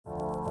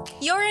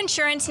Your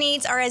insurance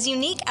needs are as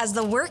unique as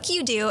the work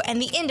you do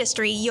and the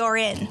industry you're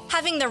in.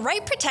 Having the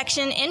right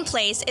protection in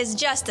place is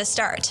just the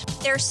start.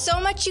 There's so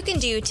much you can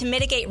do to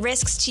mitigate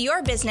risks to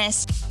your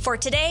business for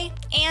today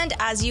and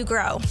as you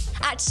grow.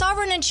 At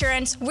Sovereign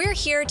Insurance, we're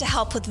here to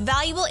help with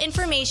valuable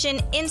information,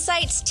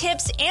 insights,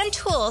 tips, and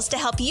tools to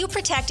help you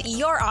protect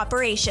your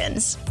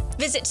operations.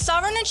 Visit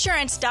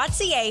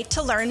sovereigninsurance.ca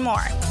to learn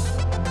more.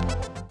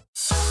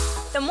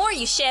 The more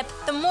you ship,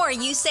 the more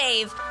you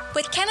save.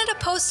 With Canada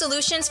Post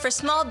Solutions for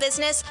Small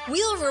Business,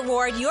 we'll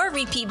reward your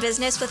repeat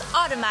business with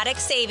automatic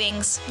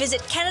savings.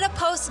 Visit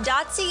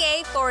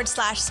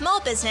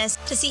canadapost.ca/small business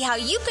to see how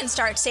you can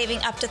start saving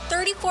up to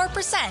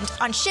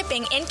 34% on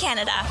shipping in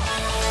Canada.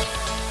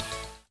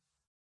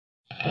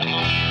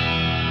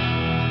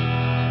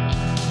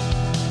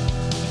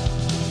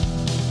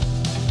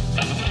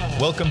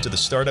 Welcome to the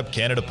Startup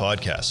Canada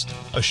podcast,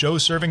 a show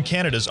serving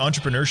Canada's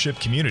entrepreneurship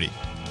community.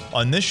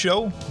 On this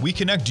show, we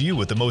connect you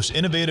with the most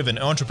innovative and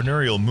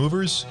entrepreneurial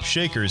movers,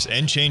 shakers,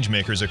 and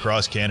changemakers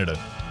across Canada.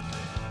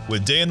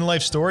 With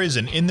day-in-the-life stories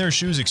and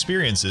in-their-shoes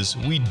experiences,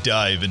 we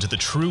dive into the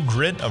true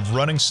grit of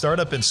running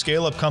startup and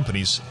scale-up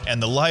companies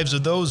and the lives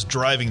of those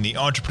driving the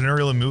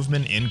entrepreneurial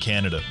movement in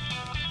Canada.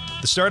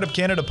 The Startup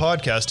Canada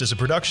podcast is a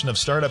production of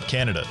Startup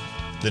Canada,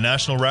 the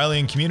national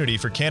rallying community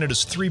for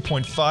Canada's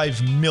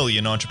 3.5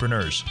 million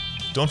entrepreneurs.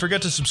 Don't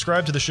forget to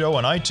subscribe to the show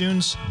on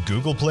iTunes,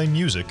 Google Play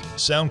Music,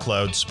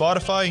 SoundCloud,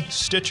 Spotify,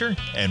 Stitcher,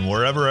 and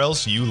wherever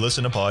else you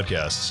listen to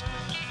podcasts.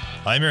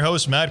 I'm your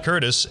host, Matt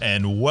Curtis,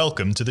 and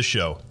welcome to the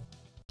show.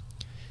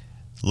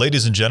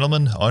 Ladies and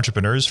gentlemen,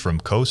 entrepreneurs from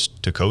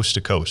coast to coast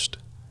to coast,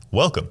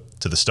 welcome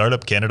to the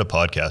Startup Canada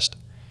podcast.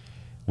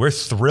 We're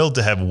thrilled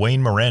to have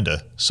Wayne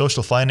Miranda,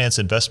 Social Finance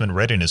Investment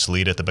Readiness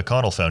Lead at the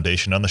McConnell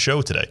Foundation, on the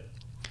show today.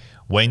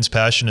 Wayne's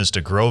passion is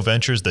to grow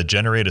ventures that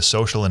generate a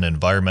social and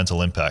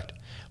environmental impact.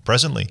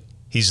 Presently,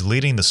 he's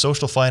leading the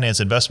Social Finance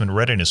Investment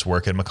Readiness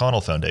work at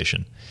McConnell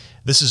Foundation.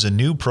 This is a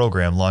new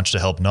program launched to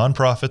help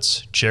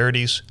nonprofits,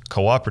 charities,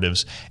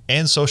 cooperatives,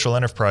 and social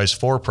enterprise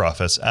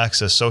for-profits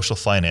access social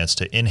finance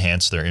to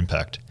enhance their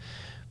impact.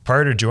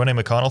 Prior to joining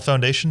McConnell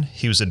Foundation,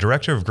 he was the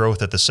Director of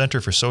Growth at the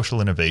Centre for Social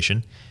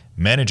Innovation,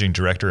 Managing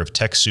Director of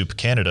TechSoup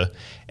Canada,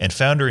 and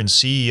founder and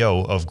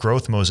CEO of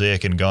Growth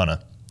Mosaic in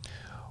Ghana.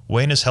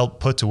 Wayne has helped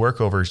put to work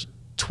over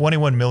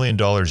 $21 million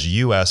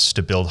US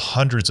to build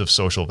hundreds of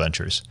social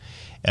ventures.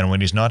 And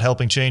when he's not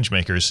helping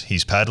changemakers,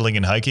 he's paddling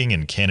and hiking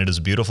in Canada's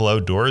beautiful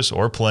outdoors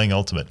or playing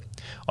Ultimate.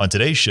 On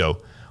today's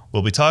show,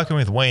 we'll be talking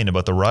with Wayne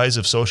about the rise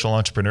of social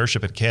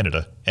entrepreneurship in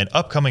Canada and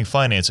upcoming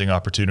financing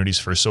opportunities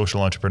for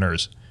social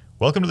entrepreneurs.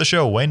 Welcome to the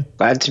show, Wayne.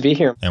 Glad to be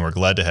here. And we're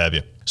glad to have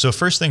you. So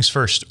first things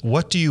first,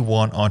 what do you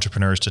want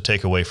entrepreneurs to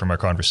take away from our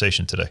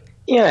conversation today?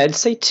 Yeah, I'd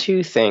say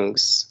two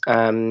things.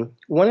 One,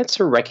 it's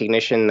a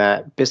recognition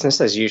that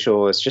business as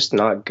usual is just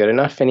not good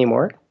enough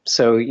anymore.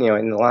 So,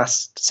 in the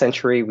last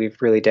century,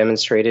 we've really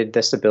demonstrated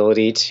this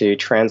ability to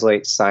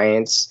translate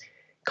science,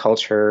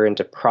 culture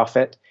into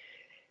profit.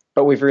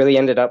 But we've really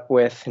ended up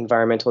with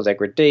environmental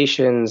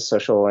degradation,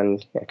 social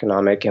and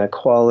economic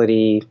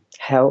inequality,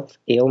 health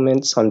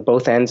ailments on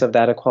both ends of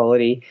that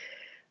equality.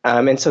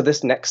 And so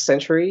this next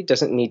century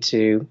doesn't need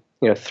to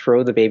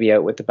throw the baby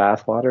out with the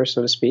bathwater,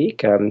 so to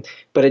speak.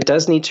 But it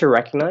does need to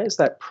recognize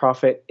that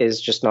profit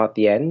is just not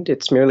the end.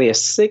 It's merely a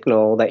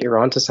signal that you're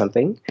onto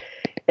something.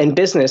 And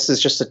business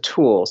is just a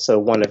tool, so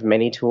one of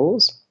many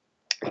tools,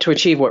 to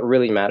achieve what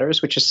really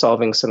matters, which is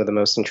solving some of the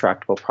most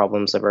intractable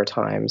problems of our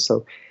time.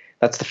 So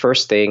that's the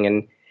first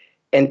thing.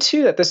 And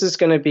two, that this is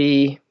going to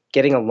be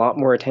getting a lot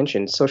more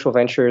attention. Social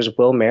ventures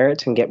will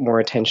merit and get more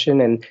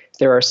attention. And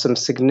there are some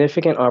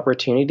significant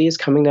opportunities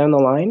coming down the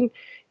line,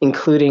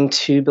 including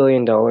 $2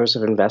 billion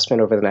of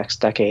investment over the next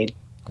decade.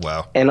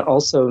 Wow. And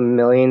also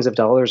millions of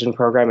dollars in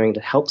programming to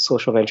help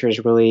social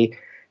ventures really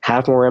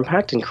have more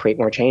impact and create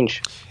more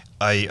change.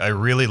 I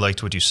really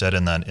liked what you said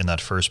in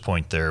that first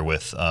point there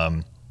with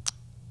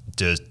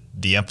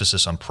the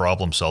emphasis on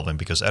problem solving,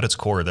 because at its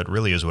core, that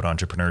really is what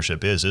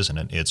entrepreneurship is, isn't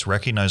it? It's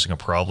recognizing a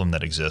problem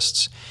that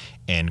exists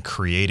and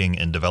creating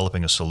and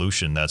developing a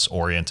solution that's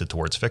oriented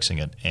towards fixing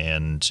it.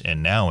 And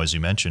now, as you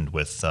mentioned,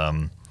 with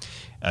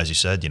as you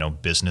said,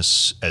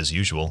 business as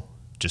usual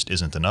just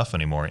isn't enough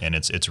anymore. And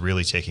it's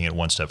really taking it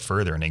one step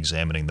further and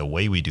examining the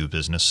way we do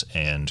business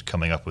and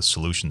coming up with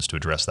solutions to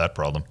address that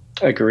problem.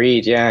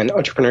 Agreed. Yeah. And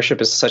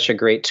entrepreneurship is such a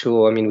great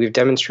tool. I mean, we've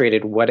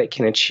demonstrated what it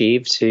can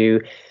achieve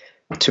to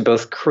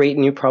both create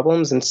new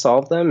problems and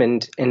solve them.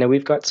 And then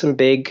we've got some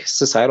big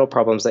societal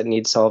problems that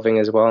need solving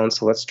as well. And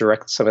so let's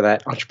direct some of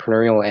that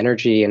entrepreneurial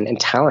energy and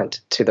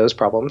talent to those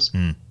problems.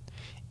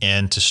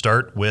 And to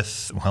start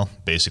with,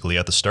 basically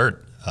at the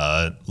start,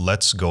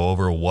 let's go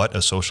over what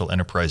a social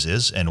enterprise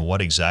is and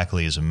what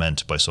exactly is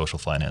meant by social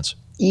finance.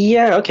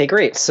 Yeah, okay,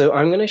 great. So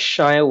I'm going to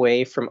shy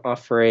away from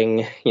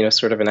offering,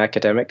 sort of an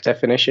academic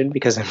definition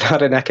because I'm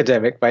not an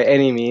academic by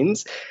any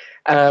means.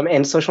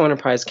 And social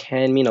enterprise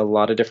can mean a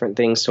lot of different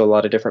things to a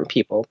lot of different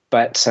people.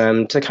 But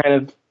to kind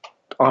of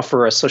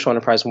offer a social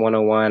enterprise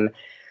 101,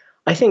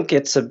 I think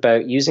it's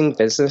about using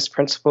business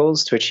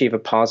principles to achieve a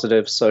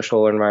positive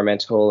social,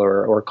 environmental,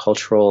 or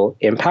cultural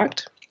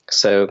impact.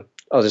 So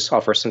I'll just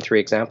offer some three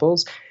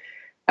examples.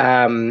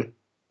 Um,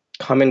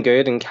 Common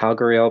Good in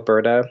Calgary,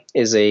 Alberta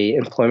is a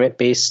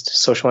employment-based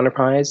social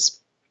enterprise.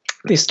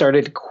 They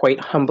started quite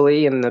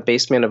humbly in the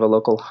basement of a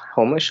local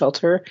homeless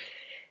shelter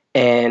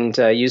and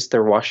used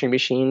their washing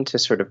machine to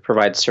sort of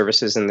provide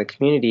services in the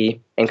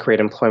community and create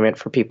employment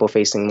for people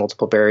facing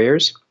multiple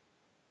barriers.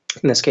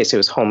 In this case, it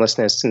was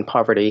homelessness and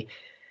poverty.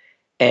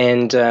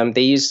 And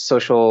they used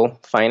social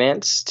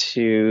finance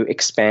to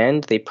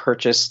expand. They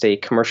purchased a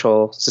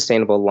commercial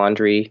sustainable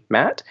laundry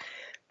mat.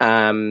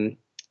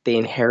 They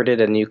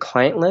inherited a new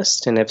client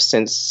list and have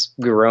since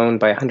grown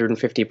by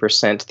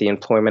 150% the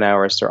employment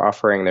hours they're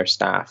offering their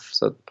staff.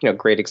 So,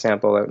 great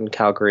example out in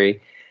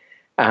Calgary.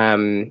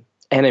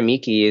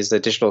 Anamiki is a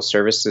digital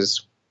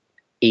services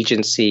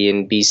agency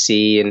in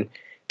BC, and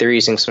they're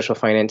using social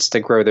finance to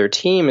grow their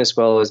team as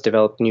well as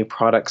develop new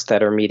products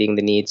that are meeting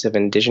the needs of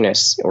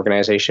Indigenous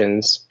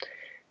organizations.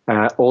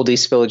 Old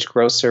East Village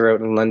Grocer out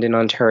in London,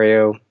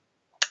 Ontario,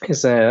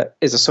 is a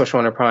social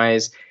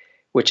enterprise,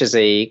 which is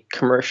a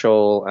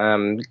commercial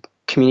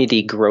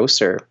community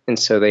grocer, and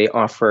so they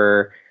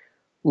offer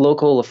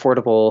local,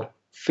 affordable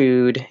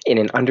food in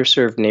an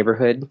underserved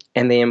neighborhood,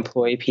 and they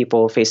employ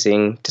people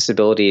facing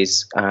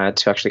disabilities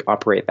to actually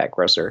operate that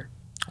grocer.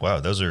 Wow,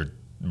 those are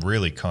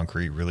really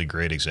concrete, really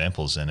great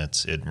examples, and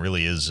it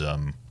really is.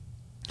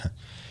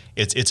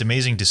 It's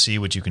amazing to see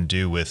what you can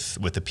do with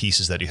the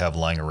pieces that you have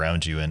lying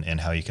around you,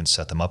 and how you can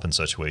set them up in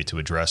such a way to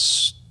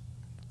address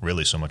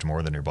really so much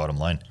more than your bottom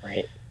line.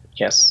 Right.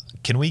 Yes.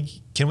 Can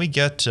we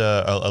get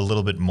a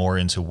little bit more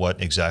into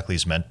what exactly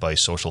is meant by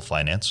social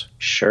finance?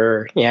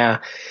 Sure. Yeah.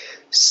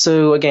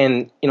 So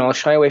again, I'll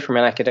shy away from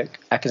an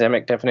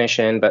academic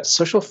definition, but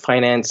social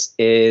finance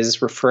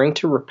is referring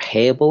to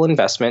repayable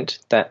investment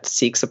that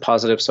seeks a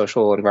positive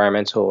social,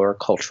 environmental, or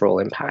cultural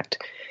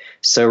impact.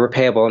 So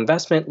repayable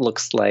investment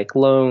looks like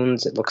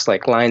loans, it looks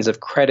like lines of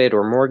credit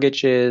or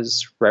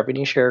mortgages,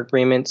 revenue share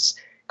agreements,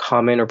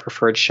 common or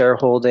preferred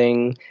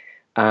shareholding,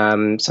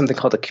 something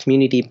called a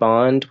community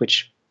bond,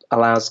 which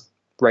allows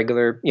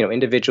regular,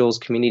 individuals,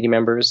 community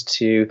members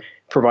to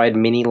provide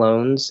mini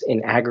loans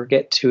in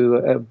aggregate to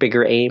a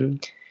bigger aim.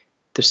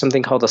 There's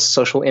something called a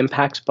social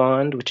impact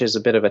bond, which is a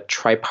bit of a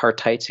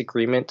tripartite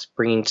agreement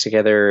bringing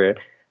together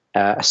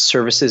a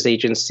services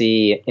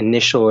agency,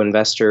 initial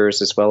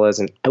investors, as well as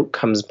an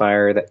outcomes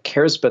buyer that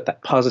cares about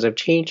that positive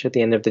change at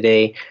the end of the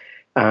day,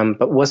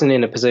 but wasn't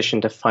in a position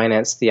to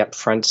finance the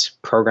upfront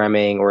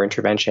programming or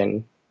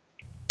intervention.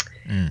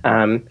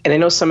 And I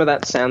know some of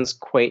that sounds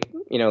quite,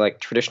 like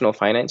traditional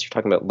finance. You're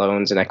talking about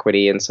loans and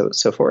equity and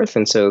so forth.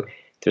 And so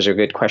there's a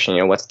good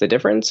question, what's the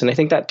difference? And I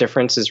think that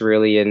difference is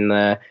really in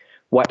the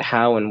what,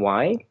 how, and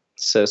why.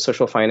 So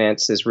social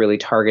finance is really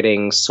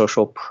targeting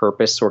social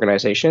purpose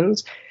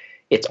organizations.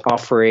 It's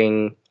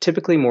offering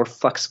typically more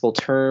flexible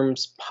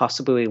terms,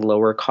 possibly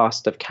lower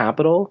cost of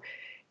capital.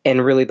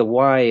 And really the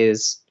why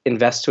is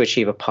invest to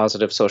achieve a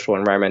positive social,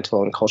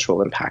 environmental, and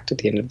cultural impact at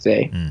the end of the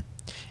day.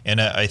 And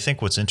I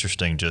think what's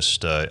interesting,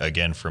 just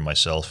again for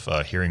myself,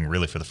 hearing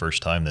really for the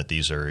first time that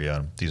these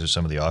are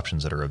some of the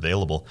options that are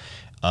available.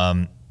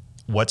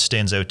 What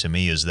stands out to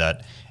me is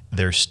that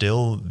there's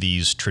still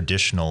these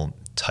traditional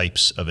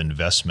types of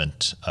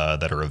investment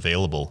that are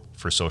available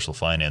for social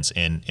finance.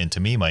 And to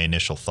me, my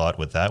initial thought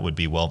with that would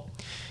be, well,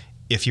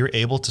 if you're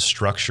able to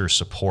structure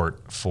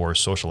support for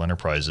social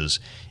enterprises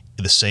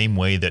the same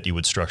way that you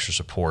would structure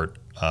support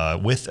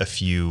with a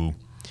few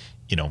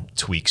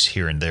tweaks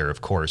here and there,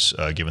 of course,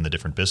 given the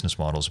different business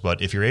models.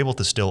 But if you're able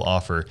to still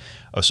offer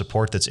a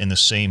support that's in the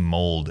same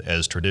mold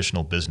as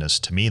traditional business,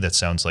 to me, that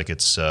sounds like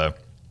it's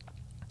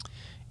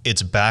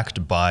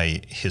backed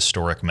by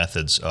historic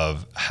methods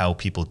of how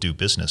people do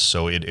business.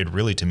 So it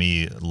really, to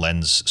me,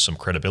 lends some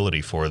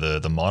credibility for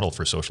the model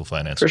for social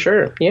finance. For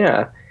sure,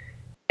 yeah.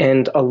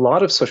 And a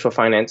lot of social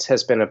finance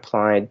has been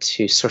applied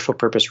to social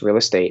purpose real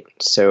estate.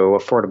 So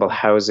affordable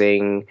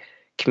housing,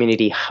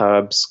 community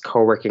hubs,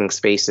 co-working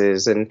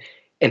spaces, and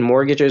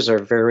mortgages are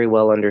very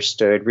well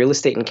understood. Real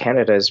estate in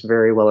Canada is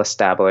very well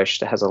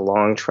established. It has a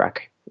long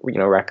track,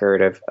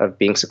 record of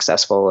being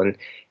successful.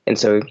 And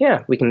so,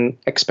 yeah, we can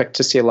expect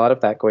to see a lot of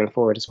that going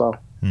forward as well.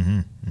 Mm-hmm,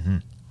 mm-hmm.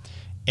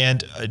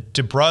 And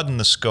to broaden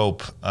the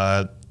scope,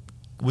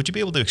 would you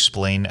be able to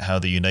explain how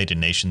the United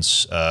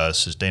Nations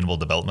Sustainable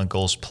Development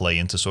Goals play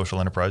into social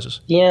enterprises?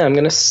 Yeah, I'm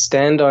going to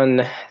stand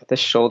on the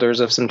shoulders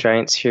of some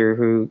giants here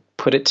who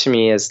put it to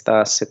me as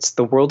thus. It's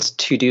the world's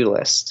to-do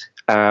list.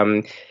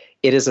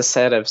 It is a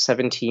set of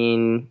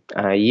 17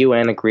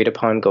 UN agreed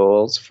upon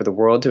goals for the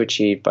world to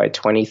achieve by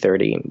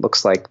 2030. It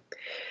looks like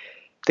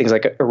things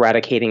like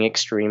eradicating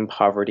extreme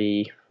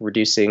poverty,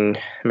 reducing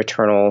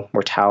maternal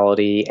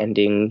mortality,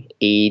 ending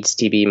AIDS,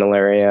 TB,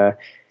 malaria,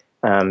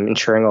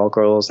 ensuring all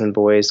girls and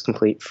boys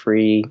complete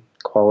free,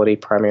 quality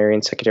primary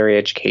and secondary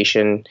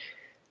education,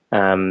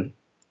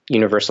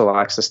 universal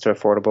access to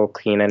affordable,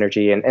 clean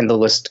energy, and the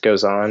list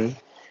goes on.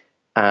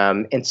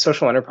 And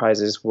social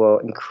enterprises will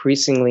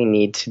increasingly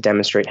need to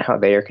demonstrate how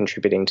they are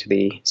contributing to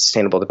the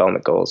Sustainable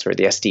Development Goals, or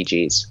the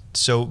SDGs.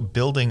 So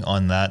building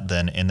on that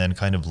then, and then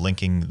kind of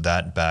linking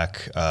that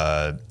back,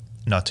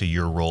 not to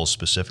your role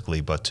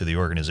specifically, but to the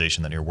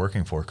organization that you're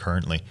working for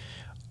currently,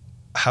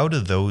 how do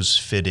those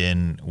fit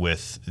in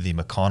with the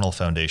McConnell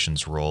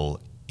Foundation's role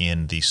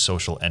in the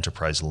social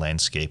enterprise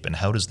landscape, and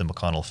how does the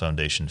McConnell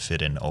Foundation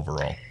fit in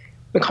overall?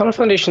 McConnell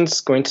Foundation is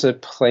going to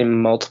play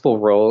multiple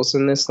roles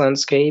in this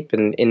landscape,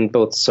 and in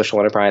both social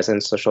enterprise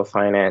and social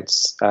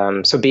finance.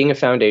 So being a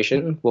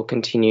foundation, we'll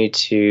continue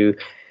to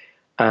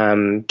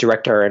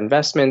direct our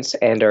investments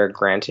and our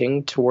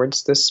granting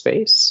towards this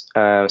space.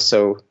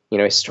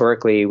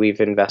 Historically,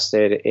 we've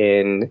invested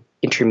in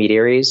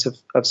intermediaries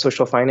of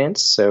social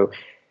finance. So,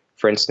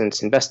 for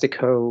instance,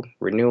 Investico,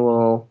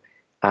 Renewal,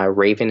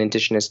 Raven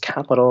Indigenous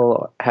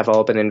Capital have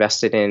all been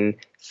invested in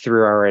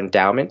through our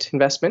endowment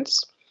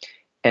investments.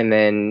 And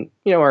then,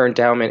 our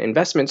endowment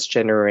investments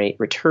generate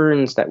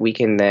returns that we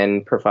can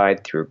then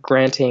provide through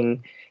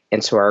granting.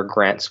 And so our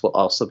grants will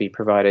also be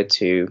provided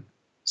to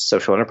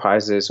social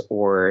enterprises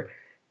or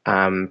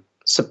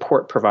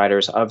support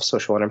providers of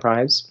social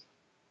enterprise.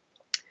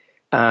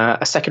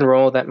 A second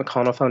role that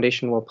McConnell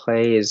Foundation will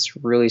play is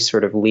really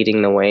sort of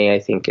leading the way, I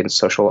think, in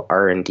social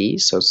R&D,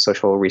 so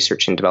social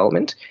research and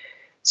development.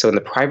 So in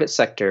the private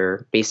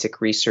sector, basic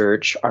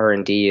research,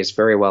 R&D is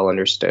very well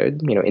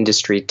understood.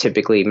 Industry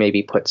typically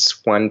maybe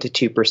puts 1%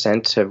 to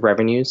 2% of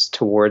revenues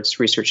towards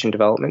research and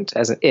development,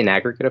 in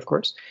aggregate, of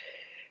course.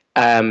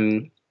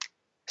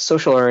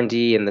 Social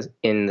R&D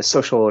in the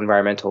social,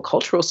 environmental,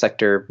 cultural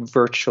sector,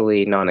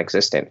 virtually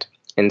non-existent.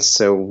 And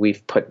so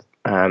we've put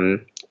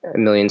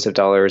millions of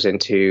dollars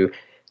into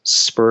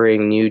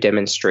spurring new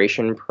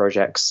demonstration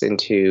projects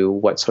into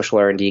what social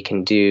R&D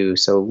can do.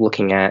 So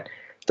looking at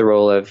the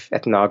role of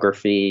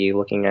ethnography,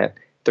 looking at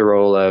the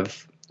role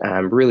of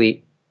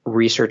really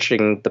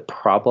researching the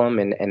problem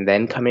and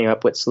then coming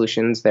up with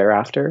solutions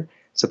thereafter.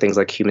 So things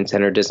like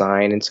human-centered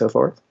design and so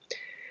forth.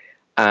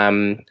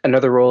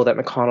 Another role that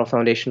McConnell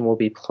Foundation will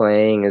be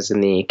playing is in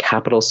the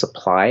capital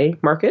supply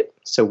market.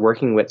 So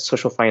working with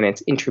social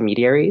finance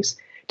intermediaries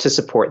to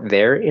support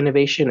their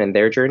innovation and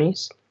their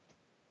journeys.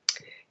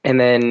 And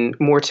then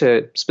more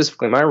to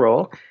specifically my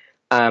role,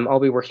 I'll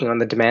be working on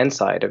the demand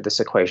side of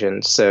this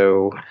equation.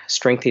 So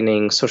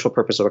strengthening social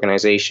purpose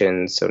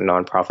organizations, so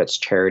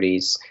nonprofits,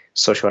 charities,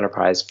 social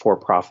enterprise,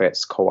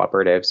 for-profits,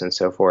 cooperatives, and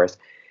so forth,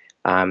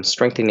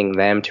 strengthening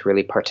them to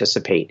really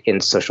participate in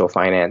social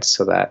finance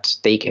so that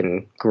they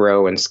can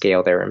grow and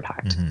scale their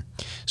impact. Mm-hmm.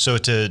 So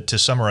to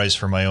summarize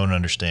for my own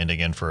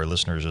understanding and for our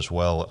listeners as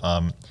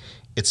well,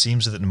 it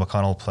seems that the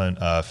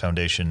McConnell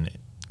Foundation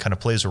kind of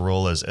plays a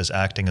role as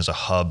acting as a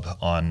hub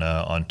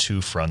on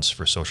two fronts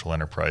for social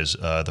enterprise.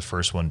 The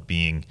first one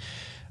being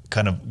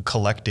kind of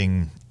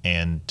collecting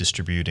and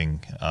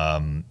distributing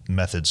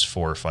methods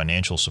for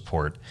financial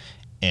support,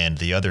 and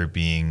the other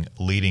being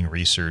leading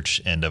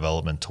research and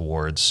development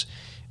towards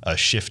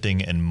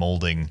shifting and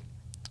molding,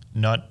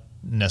 not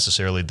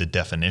necessarily the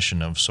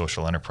definition of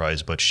social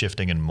enterprise, but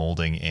shifting and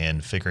molding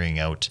and figuring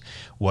out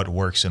what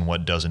works and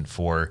what doesn't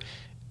for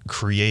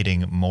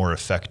creating more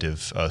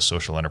effective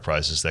social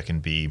enterprises that can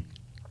be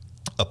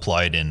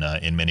applied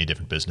in many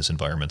different business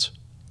environments.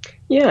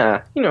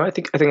 Yeah, I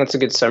think that's a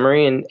good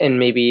summary, and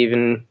maybe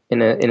even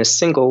in a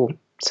single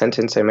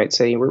sentence, I might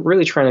say we're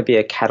really trying to be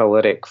a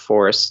catalytic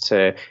force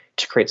to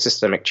create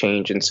systemic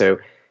change. And so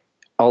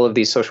all of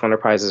these social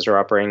enterprises are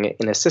operating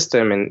in a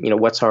system, and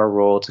what's our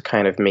role to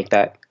kind of make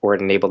that or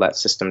enable that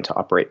system to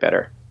operate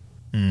better.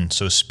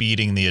 So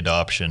speeding the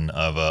adoption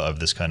of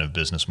this kind of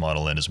business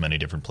model in as many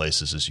different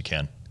places as you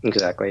can.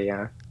 Exactly,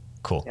 yeah.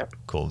 Cool. Yep.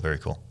 Cool. Very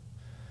cool.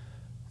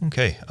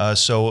 Okay.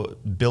 So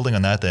building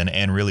on that then,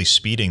 and really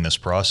speeding this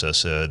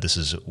process, this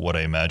is what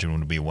I imagine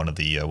would be one of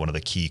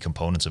the key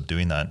components of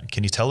doing that.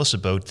 Can you tell us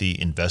about the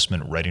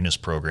Investment Readiness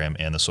Program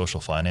and the Social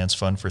Finance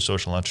Fund for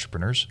Social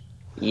Entrepreneurs?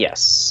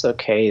 Yes.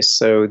 Okay.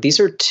 So these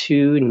are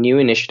two new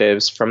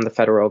initiatives from the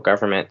federal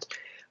government.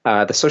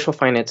 The Social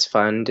Finance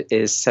Fund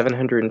is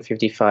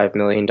 $755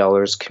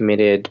 million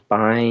committed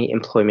by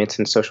Employment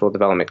and Social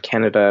Development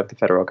Canada, the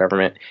federal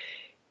government.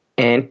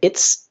 And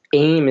its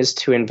aim is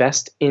to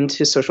invest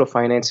into social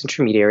finance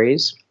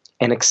intermediaries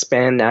and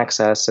expand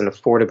access and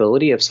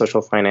affordability of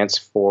social finance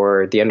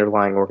for the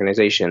underlying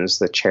organizations,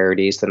 the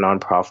charities, the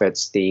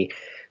nonprofits, the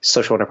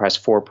social enterprise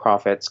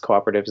for-profits,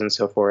 cooperatives, and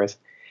so forth.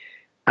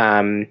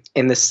 And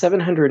the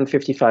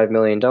 $755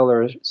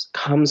 million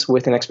comes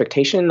with an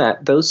expectation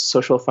that those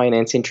social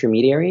finance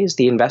intermediaries,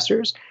 the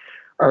investors,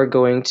 are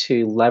going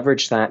to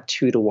leverage that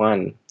 2 to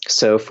 1.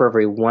 So for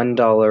every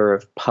 $1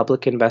 of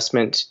public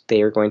investment,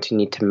 they are going to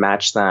need to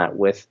match that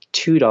with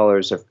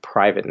 $2 of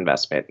private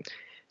investment.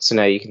 So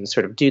now you can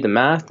sort of do the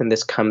math, and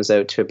this comes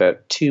out to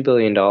about $2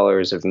 billion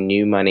of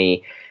new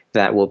money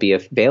that will be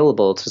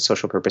available to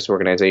social purpose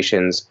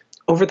organizations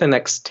over the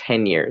next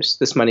 10 years.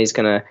 This money is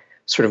going to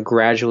sort of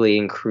gradually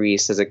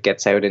increase as it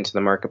gets out into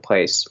the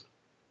marketplace.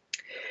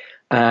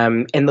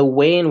 And the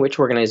way in which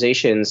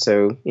organizations,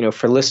 so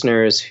for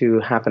listeners who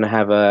happen to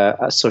have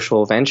a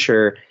social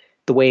venture,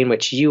 the way in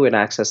which you would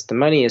access the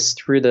money is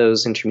through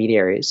those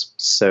intermediaries.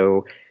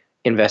 So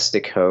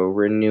Investico,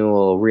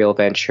 Renewal, Real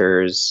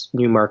Ventures,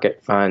 New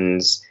Market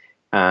Funds,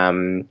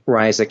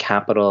 Risa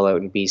Capital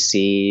out in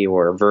BC,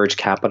 or Verge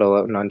Capital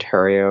out in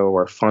Ontario,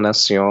 or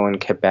Fondation in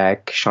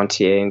Quebec,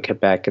 Chantier in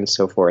Quebec, and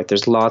so forth.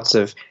 There's lots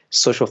of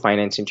social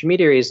finance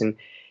intermediaries,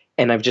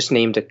 and I've just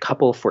named a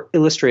couple for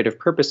illustrative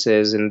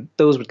purposes, and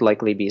those would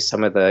likely be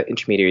some of the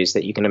intermediaries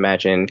that you can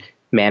imagine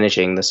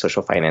managing the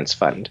social finance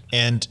fund.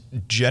 And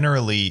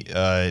generally,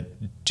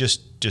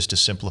 just to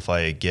simplify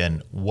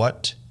again,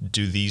 what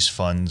do these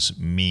funds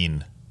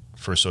mean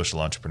for social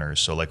entrepreneurs?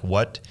 So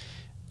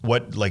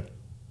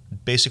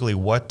basically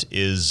what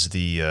is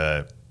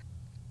the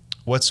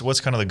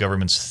what's kind of the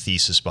government's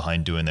thesis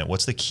behind doing that?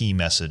 What's the key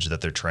message that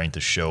they're trying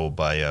to show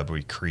by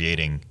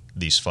creating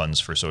these funds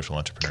for social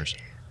entrepreneurs?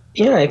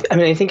 Yeah,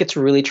 I think it's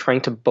really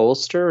trying to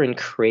bolster and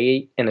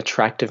create an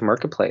attractive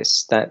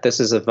marketplace, that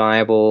this is a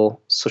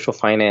viable social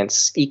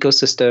finance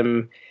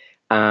ecosystem,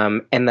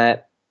 and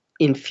that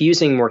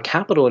infusing more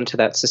capital into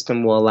that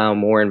system will allow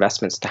more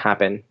investments to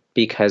happen,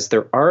 because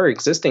there are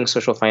existing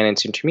social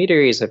finance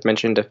intermediaries. I've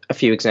mentioned a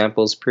few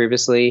examples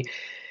previously,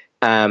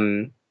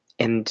 and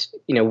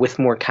with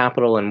more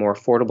capital and more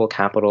affordable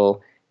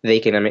capital, they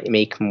can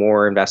make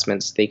more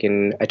investments. They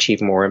can achieve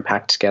more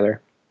impact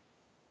together.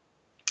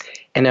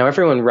 And now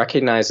everyone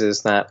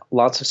recognizes that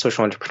lots of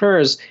social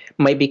entrepreneurs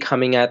might be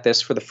coming at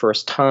this for the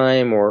first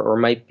time, or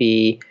might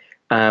be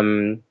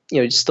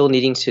still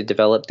needing to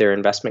develop their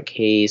investment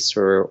case,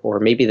 or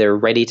maybe they're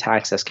ready to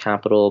access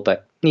capital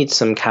but need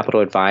some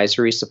capital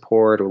advisory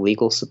support or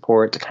legal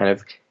support to kind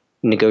of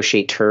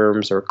negotiate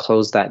terms or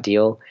close that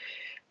deal.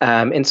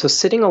 And so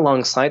sitting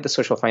alongside the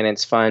Social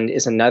Finance Fund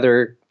is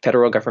another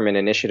federal government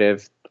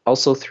initiative,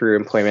 also through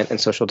Employment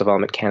and Social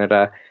Development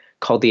Canada,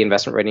 called the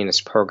Investment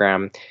Readiness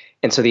Program.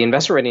 And so the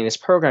Investment Readiness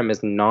Program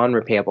is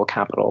non-repayable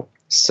capital.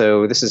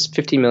 So this is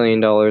 $50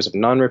 million of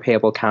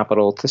non-repayable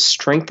capital to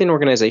strengthen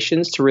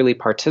organizations to really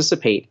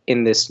participate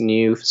in this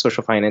new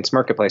social finance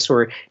marketplace,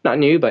 or not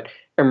new, but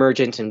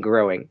emergent and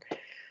growing.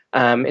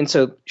 And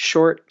so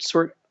short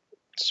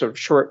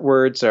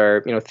words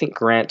are, think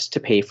grant to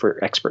pay for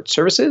expert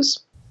services.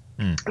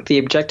 The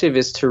objective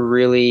is to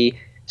really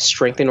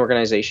strengthen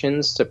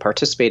organizations to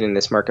participate in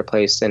this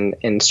marketplace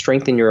and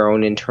strengthen your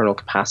own internal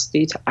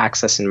capacity to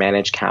access and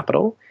manage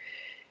capital.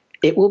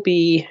 It will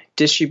be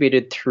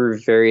distributed through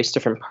various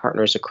different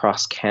partners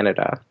across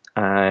Canada.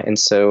 And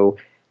so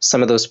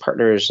some of those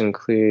partners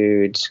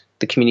include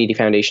the Community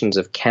Foundations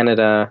of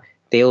Canada.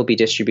 They will be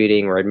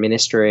distributing or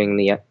administering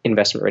the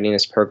Investment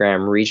Readiness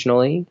Program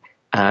regionally.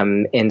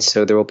 And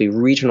so there will be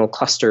regional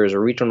clusters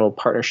or regional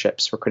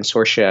partnerships or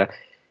consortia,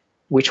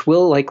 which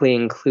will likely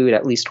include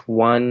at least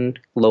one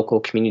local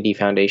community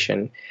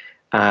foundation.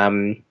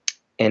 And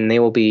they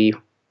will be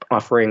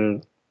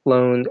offering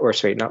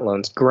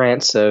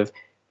grants of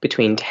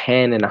between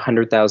 $10,000 and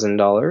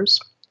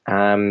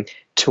 $100,000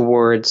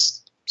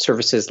 towards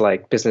services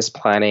like business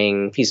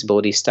planning,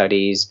 feasibility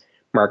studies,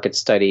 market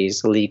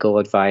studies, legal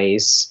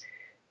advice,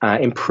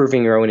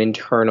 improving your own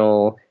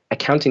internal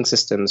accounting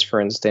systems, for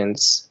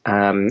instance,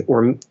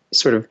 or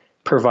sort of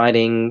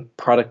providing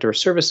product or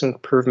service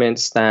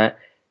improvements that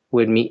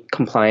would meet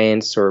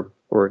compliance or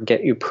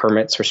get you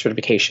permits or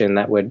certification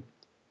that would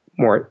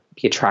more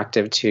be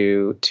attractive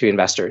to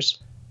investors.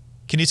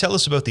 Can you tell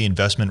us about the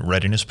Investment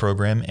Readiness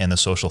Program and the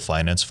Social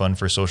Finance Fund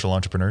for social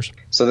entrepreneurs?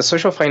 So the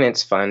Social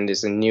Finance Fund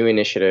is a new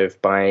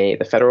initiative by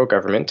the federal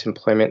government,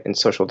 Employment and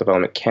Social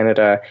Development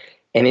Canada,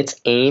 and its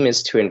aim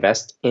is to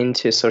invest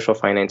into social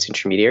finance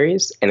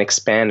intermediaries and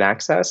expand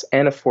access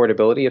and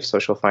affordability of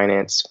social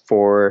finance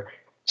for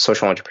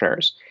social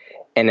entrepreneurs.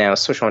 And now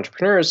social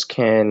entrepreneurs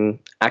can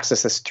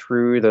access this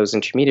through those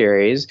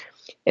intermediaries,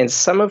 and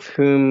some of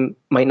whom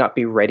might not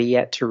be ready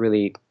yet to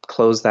really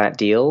close that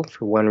deal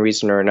for one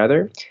reason or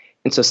another.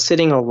 And so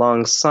sitting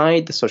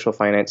alongside the Social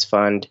Finance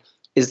Fund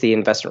is the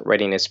Investment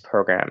Readiness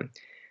Program.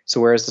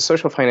 So whereas the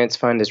Social Finance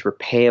Fund is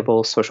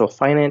repayable social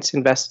finance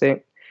investing,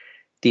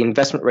 the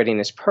Investment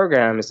Readiness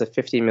Program is a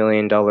 $50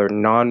 million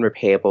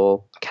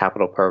non-repayable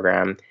capital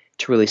program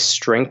to really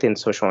strengthen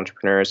social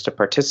entrepreneurs to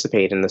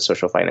participate in the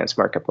social finance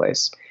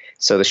marketplace.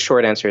 So the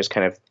short answer is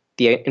kind of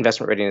the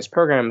Investment Readiness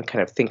Program,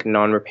 kind of think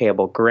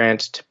non-repayable grant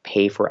to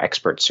pay for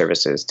expert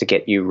services to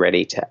get you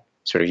ready to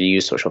sort of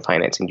use social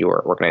finance in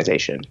your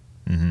organization.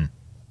 Mm-hmm.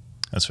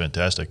 That's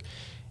fantastic.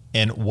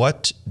 And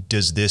what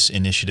does this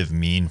initiative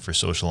mean for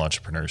social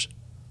entrepreneurs?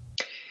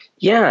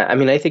 Yeah,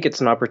 I think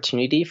it's an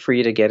opportunity for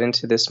you to get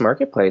into this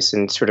marketplace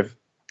and sort of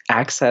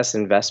access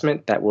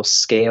investment that will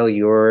scale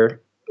your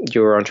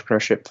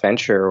entrepreneurship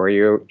venture or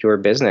your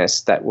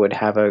business that would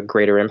have a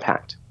greater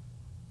impact.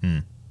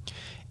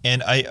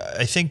 And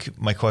I think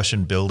my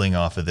question building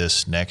off of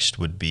this next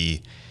would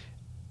be,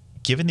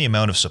 given the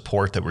amount of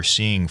support that we're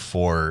seeing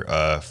for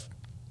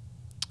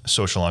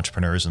social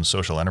entrepreneurs and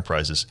social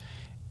enterprises,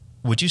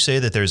 would you say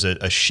that there's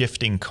a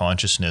shifting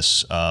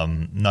consciousness,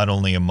 not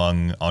only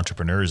among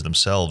entrepreneurs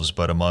themselves,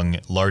 but among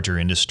larger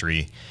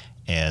industry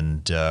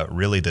and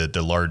really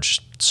the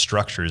large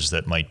structures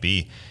that might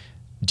be,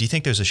 Do you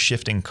think there's a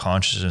shifting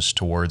consciousness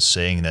towards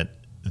saying that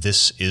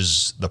this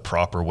is the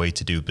proper way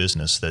to do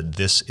business, that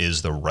this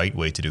is the right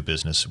way to do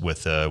business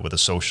with a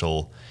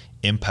social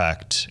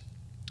impact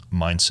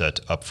mindset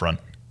up front?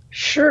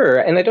 Sure,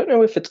 and I don't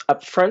know if it's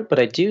upfront, but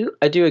I do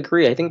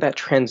agree. I think that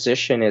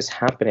transition is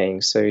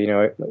happening.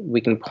 So, we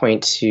can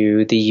point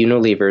to the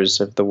Unilevers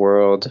of the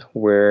world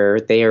where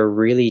they are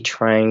really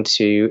trying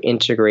to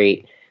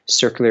integrate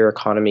circular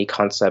economy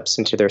concepts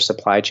into their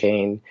supply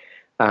chain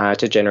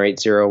to generate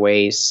zero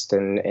waste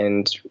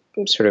and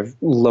sort of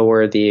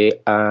lower the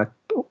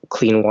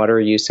clean water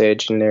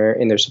usage in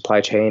their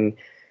supply chain.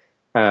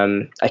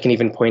 I can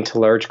even point to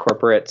large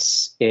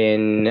corporates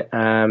in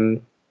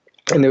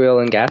the oil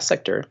and gas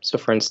sector. So,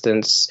 for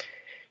instance,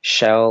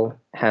 Shell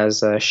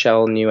has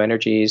Shell New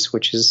Energies,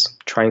 which is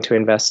trying to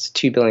invest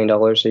 $2 billion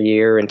a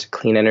year into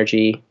clean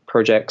energy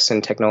projects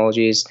and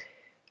technologies.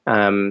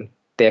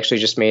 They actually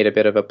just made a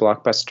bit of a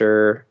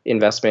blockbuster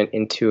investment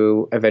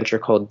into a venture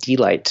called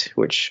D-Light,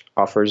 which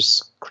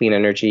offers clean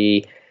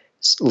energy,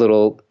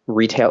 little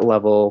retail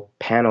level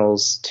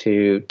panels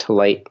to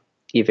light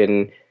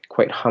even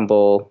quite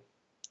humble,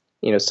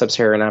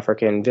 sub-Saharan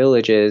African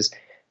villages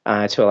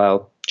to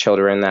allow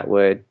children that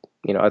would,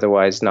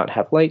 otherwise not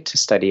have light to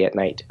study at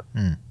night.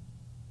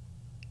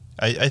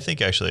 I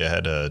think actually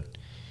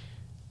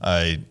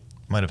I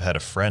might have had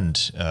a friend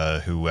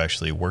who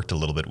actually worked a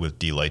little bit with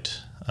D-Light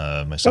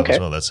myself as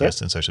well. That's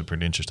actually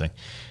pretty interesting.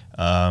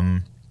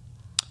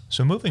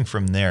 So moving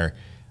from there,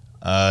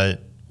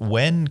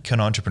 when can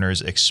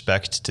entrepreneurs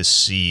expect to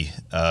see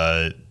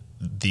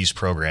these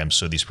programs,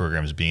 so these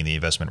programs being the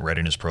Investment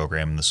Readiness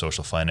Program and the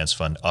Social Finance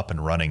Fund, up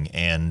and running,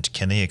 and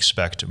can they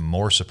expect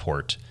more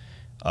support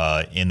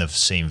in the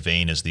same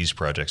vein as these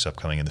projects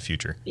upcoming in the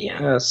future?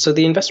 Yeah, so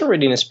the Investment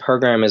Readiness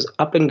Program is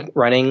up and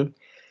running.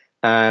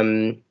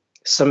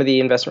 Some of the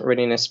Investment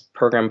Readiness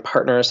Program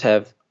partners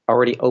have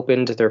already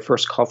opened their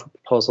first call for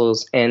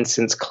proposals and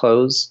since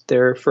closed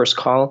their first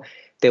call.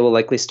 They will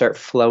likely start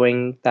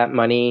flowing that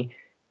money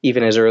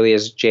even as early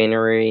as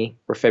January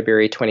or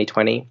February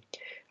 2020.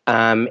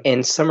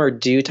 And some are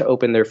due to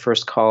open their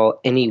first call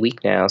any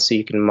week now, so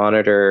you can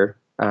monitor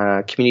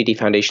Community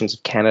Foundations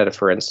of Canada,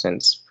 for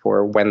instance,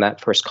 for when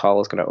that first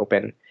call is going to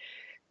open.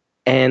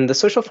 And the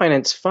Social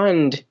Finance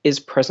Fund is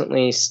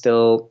presently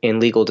still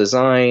in legal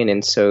design,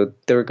 and so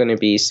there are going to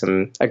be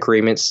some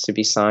agreements to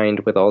be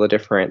signed with all the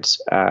different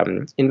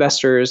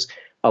investors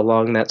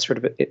along that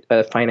sort of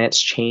a finance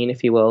chain,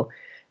 if you will.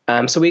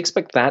 So we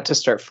expect that to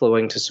start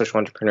flowing to social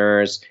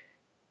entrepreneurs,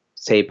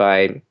 say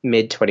by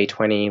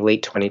mid-2020,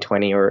 late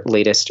 2020, or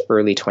latest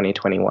early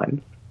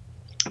 2021.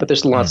 But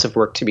there's lots of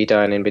work to be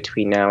done in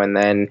between now and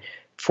then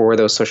for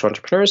those social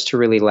entrepreneurs to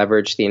really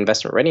leverage the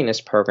Investment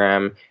Readiness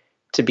Program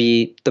to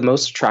be the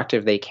most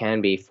attractive they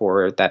can be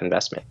for that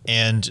investment.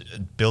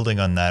 And building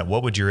on that,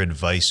 what would your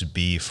advice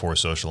be for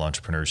social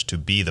entrepreneurs to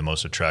be the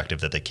most attractive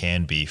that they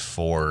can be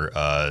for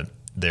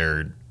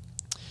their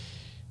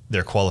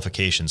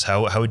qualifications?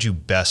 How would you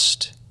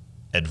best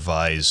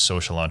advise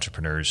social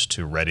entrepreneurs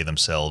to ready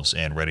themselves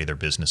and ready their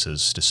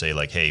businesses to say,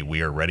 like, hey,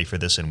 we are ready for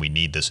this and we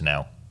need this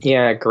now?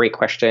 Yeah, great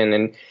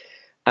question.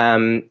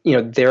 And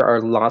there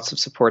are lots of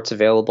supports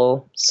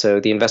available. So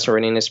the Investment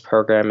Readiness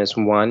Program is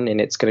one,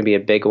 and it's going to be a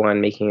big one,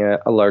 making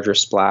a larger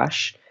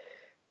splash.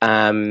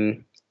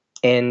 And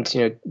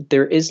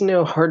there is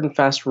no hard and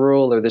fast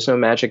rule, or there's no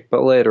magic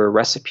bullet or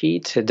recipe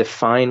to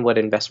define what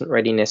investment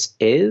readiness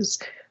is.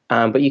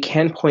 But you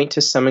can point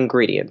to some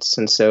ingredients.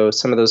 And so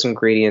some of those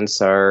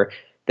ingredients are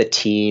the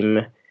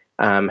team,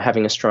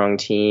 having a strong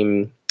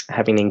team,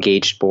 having an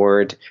engaged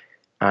board.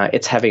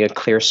 It's having a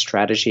clear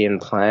strategy and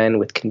plan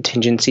with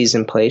contingencies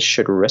in place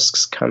should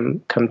risks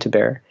come to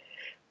bear.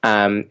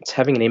 It's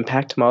having an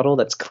impact model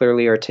that's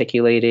clearly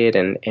articulated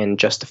and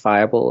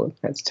justifiable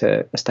as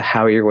to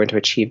how you're going to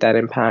achieve that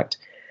impact.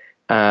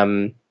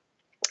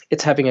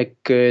 It's having a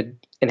good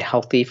and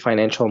healthy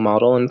financial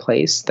model in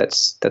place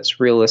that's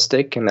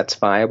realistic and that's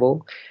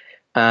viable.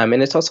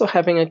 And it's also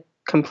having a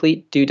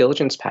complete due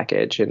diligence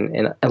package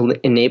and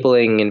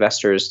enabling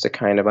investors to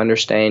kind of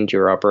understand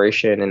your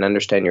operation and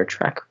understand your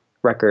track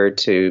record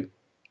to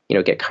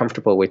get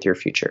comfortable with your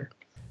future.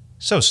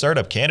 So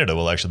Startup Canada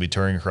will actually be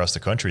touring across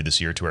the country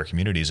this year to our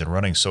communities and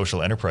running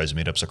social enterprise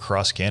meetups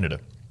across Canada.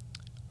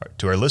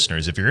 To our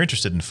listeners, if you're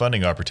interested in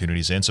funding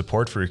opportunities and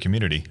support for your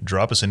community,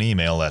 drop us an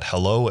email at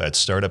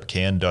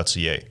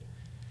hello@startupcan.ca.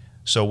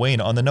 So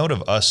Wayne, on the note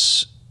of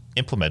us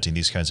implementing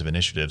these kinds of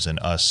initiatives and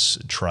us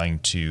trying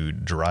to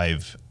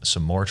drive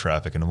some more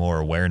traffic and more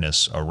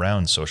awareness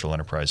around social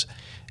enterprise,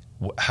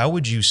 how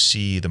would you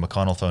see the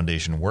McConnell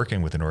Foundation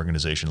working with an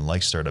organization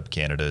like Startup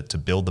Canada to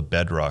build the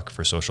bedrock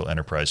for social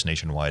enterprise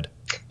nationwide?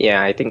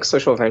 Yeah, I think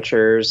social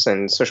ventures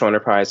and social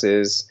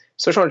enterprises,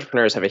 social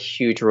entrepreneurs have a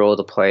huge role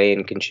to play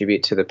and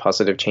contribute to the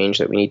positive change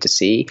that we need to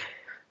see.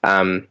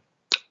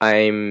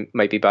 I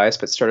might be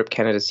biased, but Startup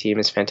Canada's team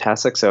is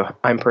fantastic. So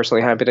I'm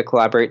personally happy to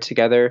collaborate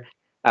together.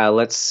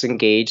 Let's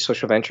engage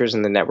social ventures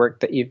in the network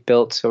that you've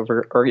built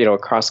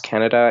across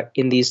Canada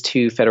in these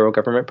two federal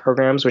government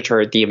programs, which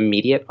are the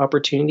immediate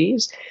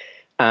opportunities.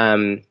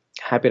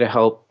 Happy to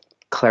help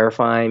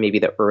clarify maybe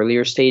the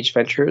earlier stage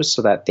ventures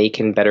so that they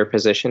can better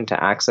position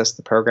to access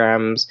the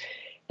programs.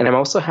 And I'm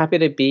also happy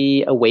to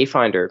be a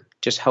wayfinder,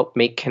 just help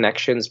make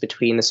connections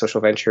between the social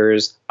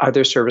ventures,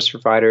 other service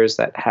providers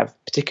that have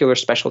particular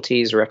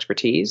specialties or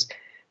expertise,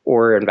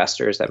 or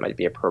investors that might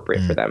be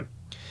appropriate for them.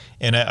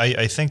 And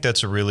I think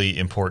that's a really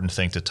important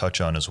thing to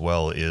touch on as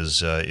well,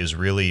 is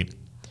really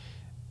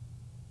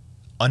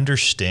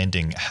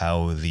understanding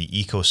how the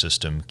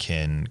ecosystem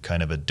can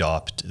kind of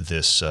adopt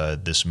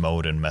this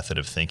mode and method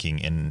of thinking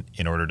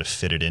in order to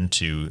fit it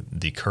into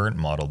the current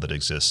model that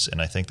exists.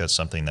 And I think that's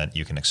something that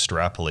you can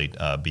extrapolate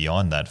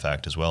beyond that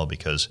fact as well,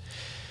 because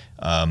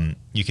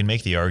you can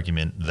make the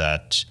argument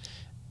that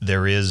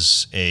there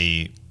is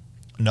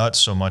not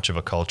so much of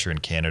a culture in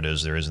Canada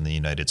as there is in the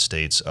United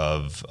States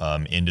of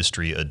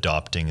industry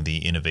adopting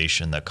the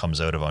innovation that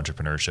comes out of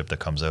entrepreneurship, that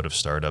comes out of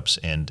startups,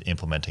 and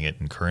implementing it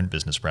in current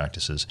business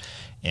practices.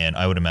 And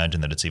I would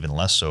imagine that it's even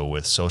less so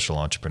with social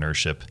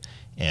entrepreneurship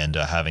and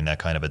having that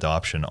kind of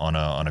adoption on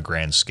a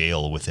grand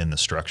scale within the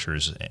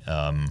structures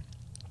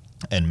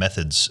and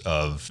methods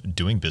of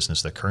doing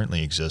business that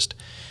currently exist.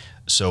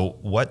 So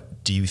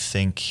what do you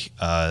think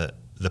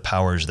the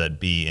powers that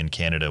be in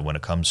Canada when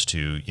it comes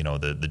to,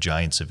 the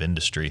giants of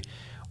industry,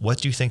 what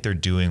do you think they're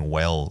doing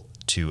well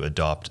to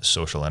adopt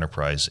social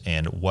enterprise,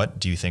 and what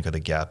do you think are the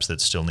gaps that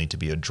still need to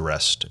be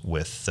addressed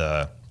with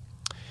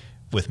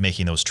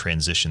making those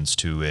transitions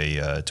to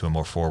a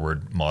more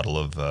forward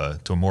model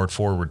to a more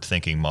forward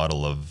thinking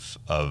model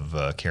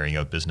of carrying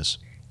out business?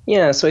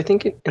 Yeah, so I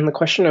think in the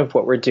question of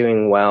what we're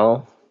doing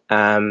well,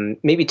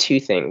 maybe two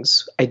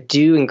things. I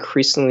do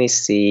increasingly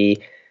see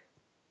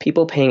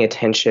people paying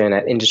attention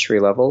at industry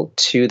level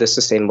to the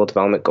Sustainable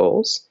Development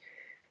Goals.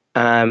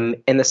 And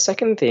the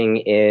second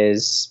thing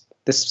is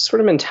this sort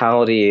of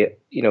mentality,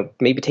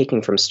 maybe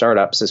taking from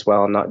startups as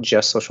well, not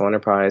just social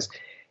enterprise,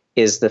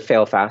 is the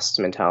fail fast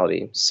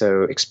mentality.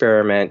 So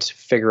experiment,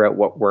 figure out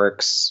what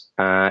works,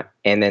 and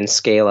then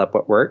scale up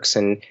what works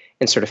and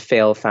sort of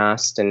fail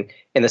fast. And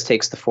this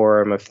takes the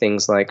form of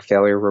things like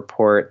failure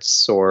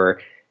reports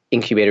or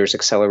incubators,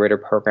 accelerator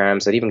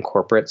programs that even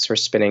corporates are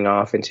spinning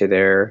off into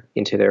their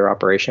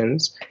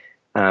operations.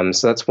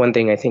 So that's one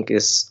thing I think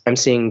I'm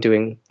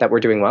seeing that we're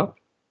doing well.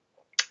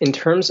 In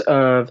terms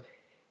of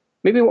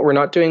maybe what we're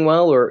not doing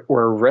well or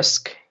a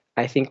risk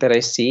I think that I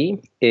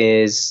see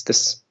is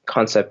this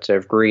concept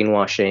of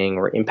greenwashing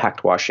or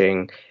impact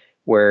washing,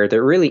 where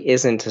there really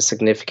isn't a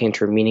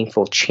significant or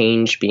meaningful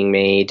change being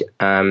made,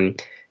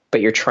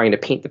 but you're trying to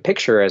paint the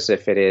picture as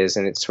if it is,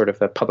 and it's sort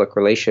of a public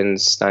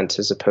relations stunt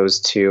as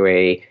opposed to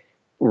a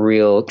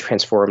real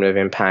transformative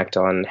impact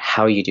on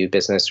how you do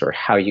business or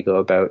how you go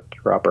about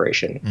your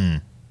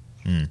operation.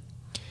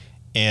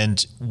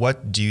 And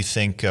what do you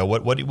think?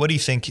 What do you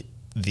think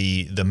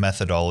the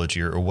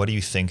methodology, or what do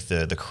you think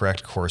the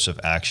correct course of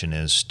action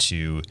is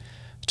to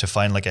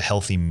find like a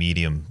healthy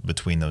medium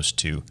between those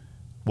two?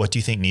 What do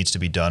you think needs to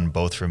be done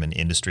both from an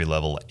industry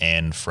level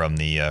and from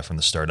the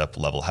startup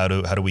level? How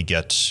do we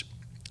get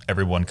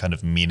everyone kind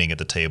of meeting at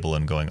the table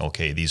and going,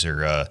 okay,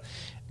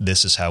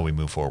 this is how we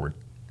move forward?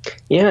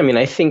 Yeah,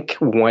 I think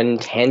one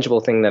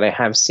tangible thing that I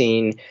have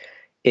seen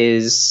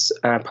is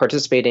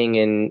participating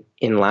in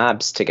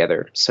labs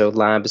together. So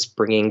labs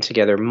bringing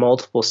together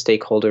multiple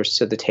stakeholders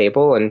to the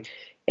table and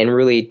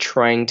really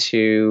trying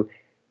to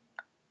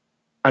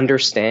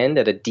understand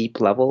at a deep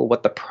level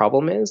what the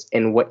problem is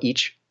and what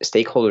each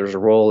stakeholder's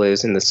role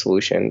is in the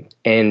solution.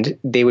 And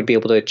they would be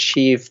able to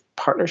achieve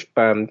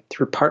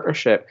through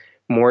partnership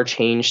more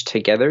change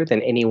together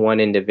than any one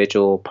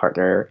individual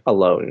partner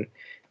alone.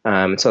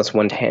 So that's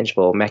one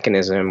tangible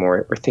mechanism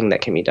or thing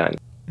that can be done.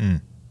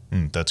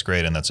 That's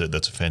great, and that's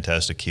a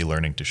fantastic key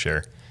learning to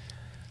share.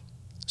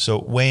 So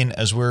Wayne,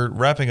 as we're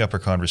wrapping up our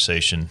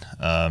conversation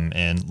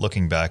and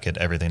looking back at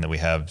everything that we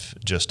have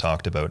just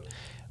talked about,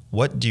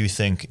 what do you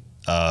think,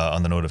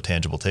 on the note of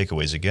tangible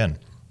takeaways again,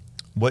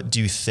 what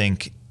do you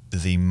think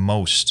the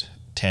most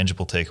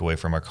tangible takeaway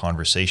from our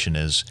conversation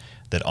is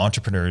that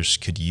entrepreneurs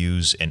could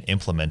use and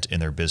implement in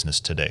their business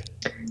today?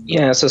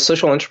 Yeah, so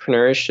social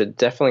entrepreneurs should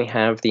definitely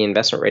have the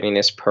investment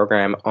readiness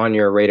program on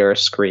your radar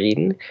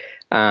screen.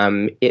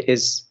 It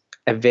is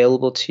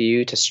available to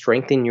you to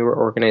strengthen your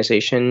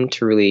organization,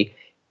 to really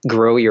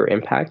grow your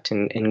impact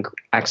and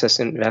access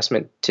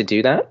investment to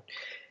do that.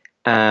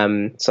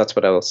 So that's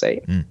what I will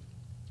say.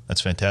 That's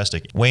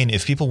fantastic. Wayne,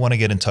 if people want to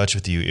get in touch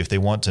with you, if they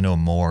want to know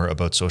more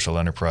about social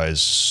enterprise,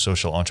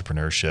 social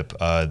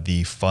entrepreneurship,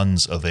 the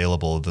funds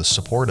available, the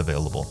support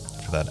available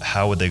for that,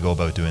 how would they go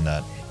about doing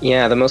that?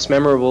 Yeah, the most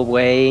memorable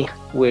way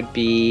would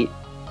be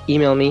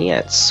email me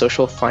at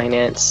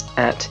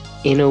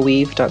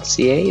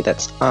socialfinance@innoweave.ca.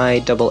 That's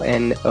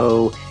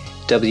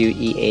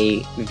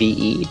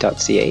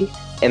INNOWEAVE.ca.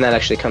 And that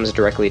actually comes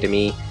directly to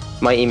me.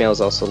 My email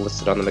is also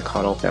listed on the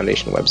McConnell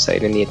Foundation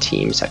website in the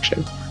team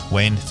section.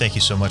 Wayne, thank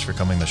you so much for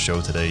coming on the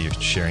show today. You're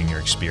sharing your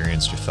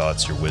experience, your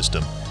thoughts, your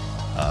wisdom.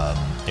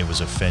 It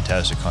was a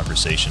fantastic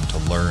conversation to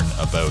learn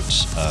about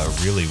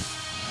really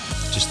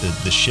just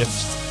the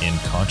shift in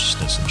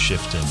consciousness and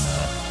shift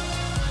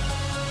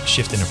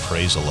shift in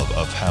appraisal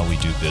of how we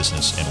do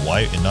business and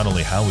why, and not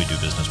only how we do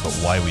business, but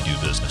why we do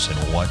business and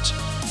what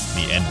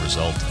the end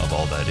result of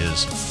all that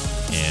is.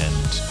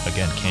 And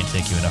again, can't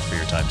thank you enough for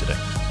your time today.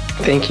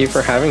 Thank you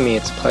for having me.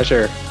 It's a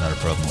pleasure. Not a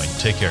problem, Wayne.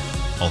 Take care.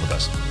 All the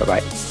best.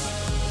 Bye-bye.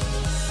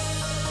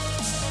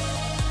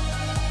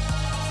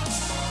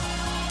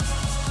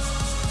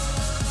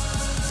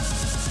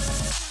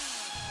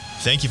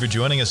 Thank you for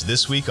joining us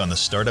this week on the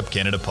Startup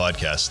Canada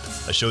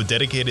podcast, a show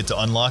dedicated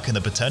to unlocking the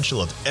potential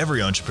of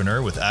every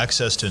entrepreneur with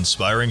access to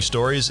inspiring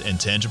stories and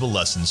tangible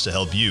lessons to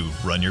help you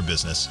run your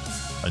business.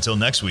 Until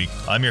next week,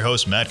 I'm your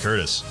host, Matt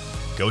Curtis.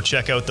 Go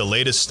check out the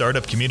latest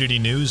startup community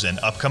news and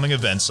upcoming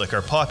events like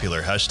our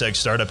popular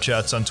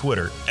 #StartupChats on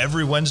Twitter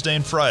every Wednesday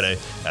and Friday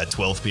at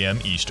 12 p.m.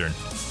 Eastern.